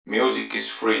Music is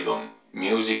freedom.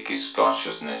 Music is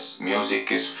consciousness.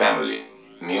 Music is family.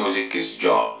 Music is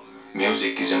job.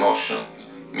 Music is emotion.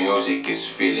 Music is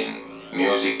feeling.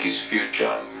 Music is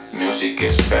future. Music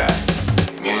is past.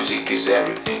 Music is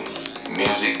everything.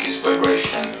 Music is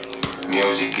vibration.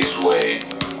 Music is wave.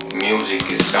 Music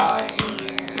is sky.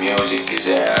 Music is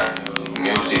air.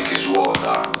 Music is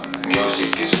water.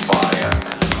 Music is fire.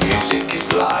 Music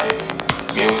is life.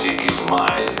 Music is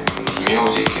mind.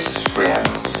 Music is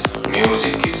friend.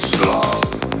 Music is love.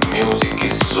 Music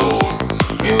is soul.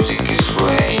 Music is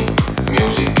rain.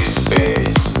 Music is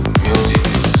space. Music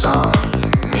is sun.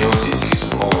 Music is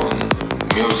moon.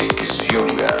 Music is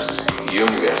universe.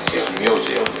 Universe is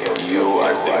music. You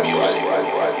are the music.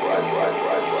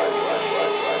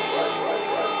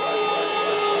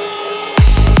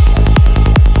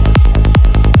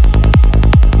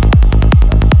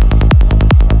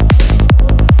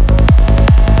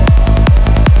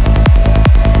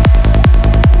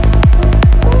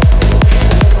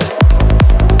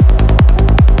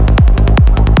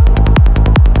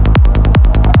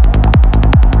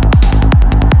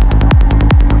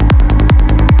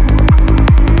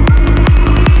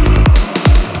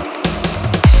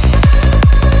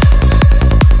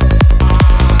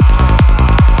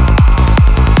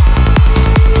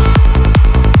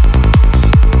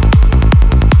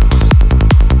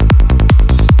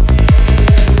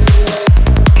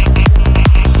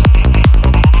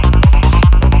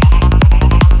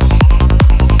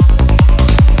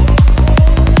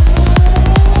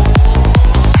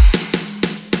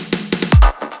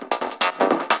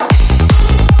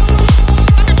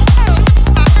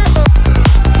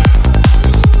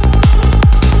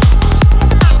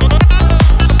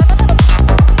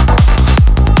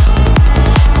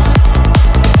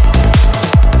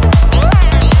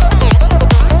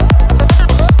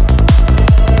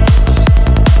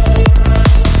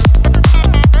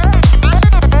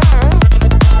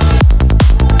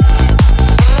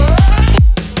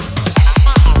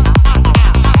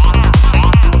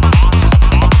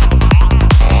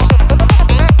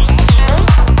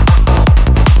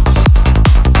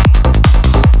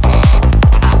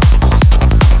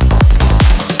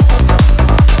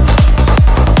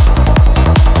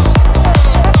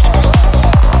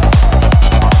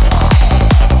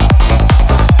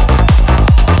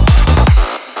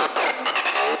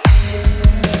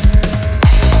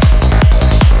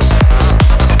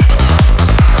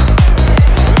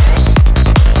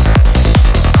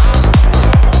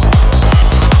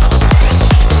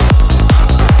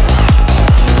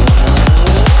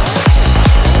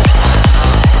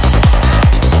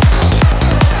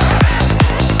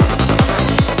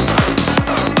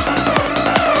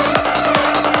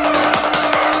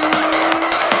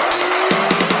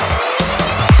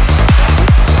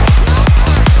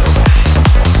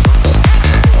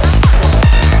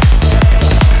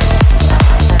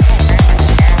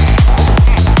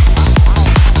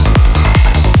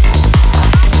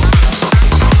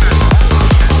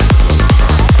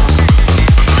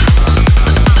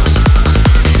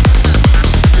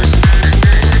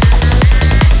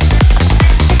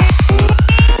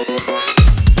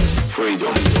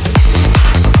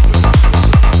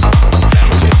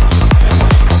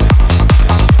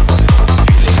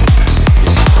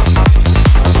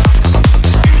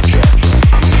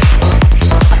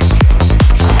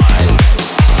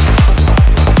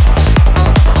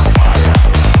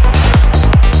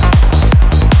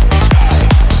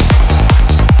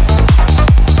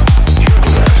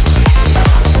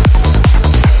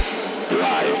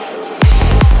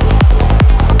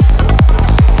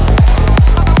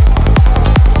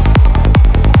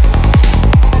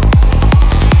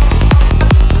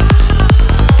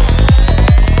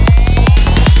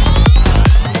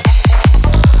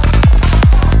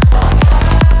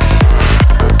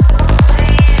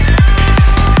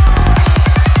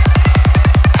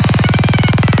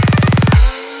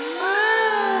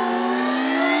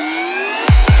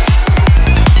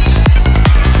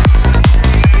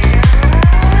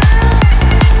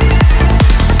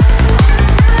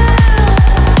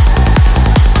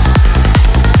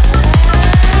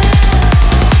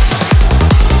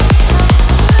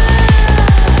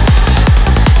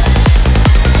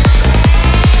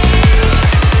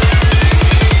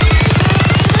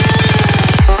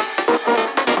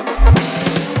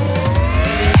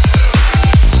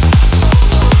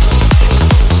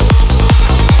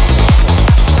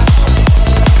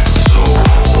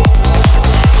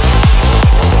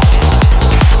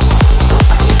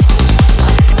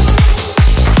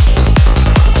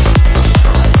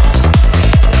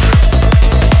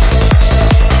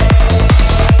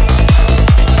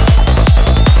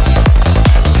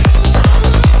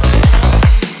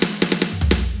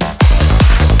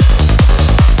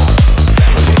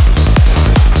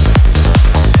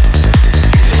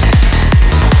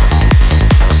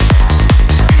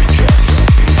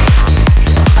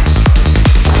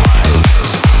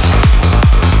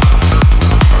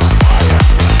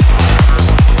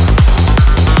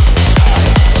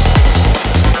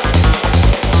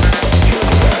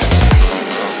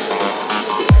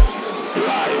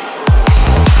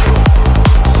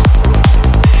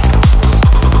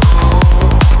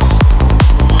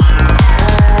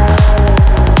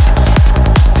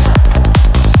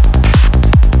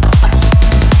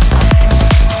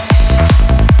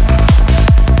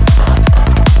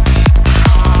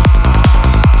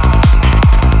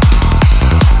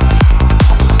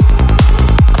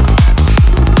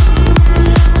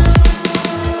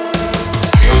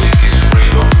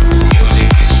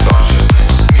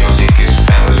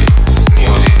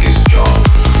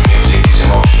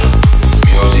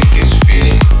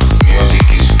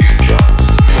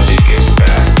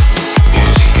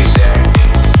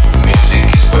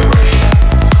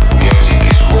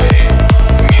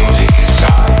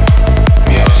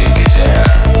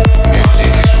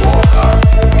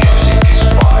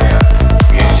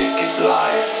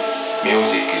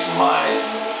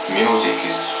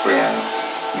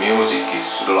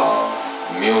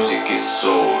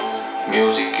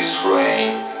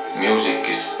 rain, music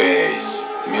is space,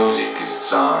 music is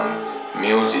sun,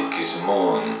 music is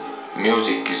moon,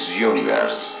 music is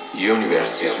universe,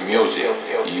 universe is music,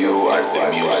 you are the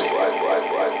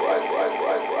music.